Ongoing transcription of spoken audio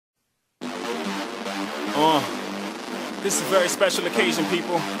This is a very special occasion,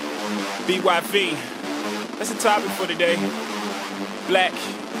 people. BYV. That's the topic for today. Black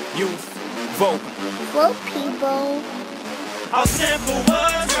youth vote. Vote, people. I'll stand for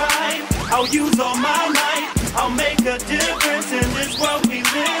what's right. I'll use all my might. I'll make a difference in this world we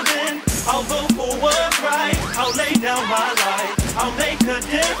live in. I'll vote for what's right. I'll lay down my life. I'll make a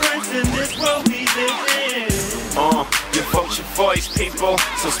difference in this world we live in. Your vote's your voice, people.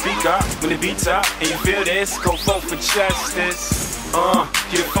 So speak up when the beat's up and you feel this. Go vote for justice.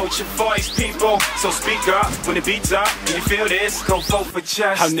 Your vote's your voice, people. So speak up when the beat's up and you feel this. Go vote for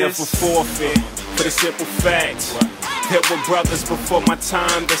justice. I'll never forfeit for the simple fact. There were brothers before my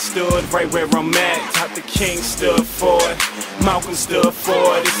time that stood right where I'm at. Dr. King stood for it, Malcolm stood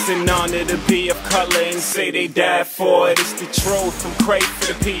for it. It's an honor to be of color and say they died for it. It's the truth, I'm great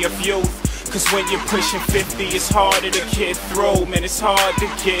for the P of youth. Cause when you're pushing 50, it's harder to get through. Man, it's hard to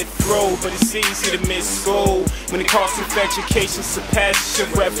get through, but it's easy to miss school. When the cost of education surpasses your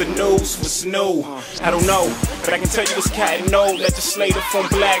revenues, what's new? I don't know, but I can tell you what's cat and no. Legislative from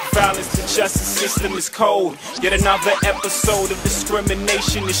black violence, the justice system is cold. Yet another episode of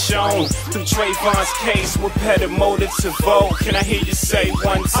discrimination is shown through Trayvon's case with better motive to vote. Can I hear you say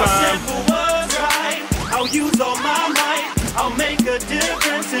one time? I'll stand for what's right. I'll use all my might. I'll make a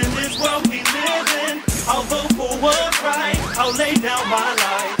difference in this world we live in. I'll vote for what's right. I'll lay down my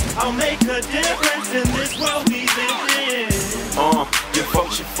life. I'll make a difference in this world we live in. Your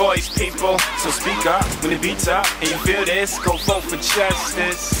vote's your voice, people. So speak up when the beat's up and you feel this. Go vote for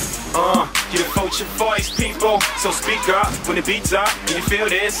justice. Your vote's your voice, people. So speak up when the beat's up and you feel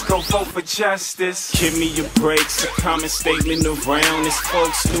this. Go vote for justice. Give me your breaks, a common statement around. It's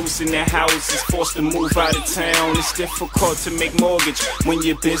folks losing their houses, forced to move out of town. It's difficult to make mortgage when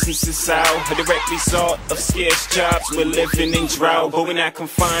your business is out. A direct result of scarce jobs, we're living in drought. But we're not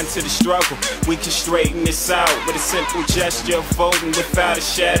confined to the struggle, we can straighten this out with a simple gesture of voting without a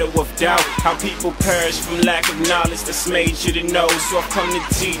shadow of doubt. How people perish from lack of knowledge that's made you to know. So I've come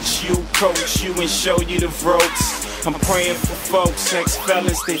to teach you, coach you, and show you the ropes. I'm praying for folks,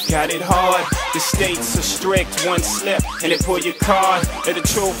 ex-felons, they've got it hard. The states are strict, one slip and they pull your card. Let the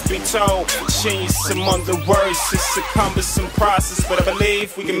truth be told, change some other words. It's a cumbersome process, but I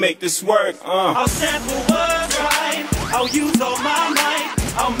believe we can make this work. I'll stand for what's right. I'll use all my might.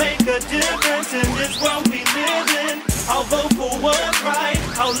 I'll make a difference in this world we live in. I'll vote for what's right.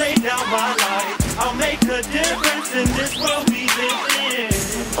 I'll lay down my life. I'll make a difference in this world we live in.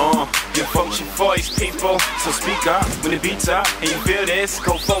 Your vote's your voice, people. So speak up when the beat's up and you feel this.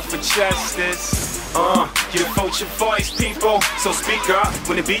 Go vote for justice. Your vote's your voice, people. So speak up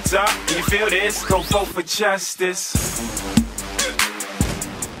when the beat's up and you feel this. Go vote for justice.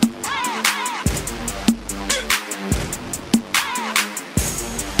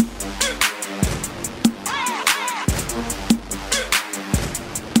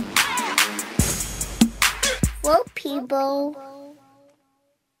 Vote, people.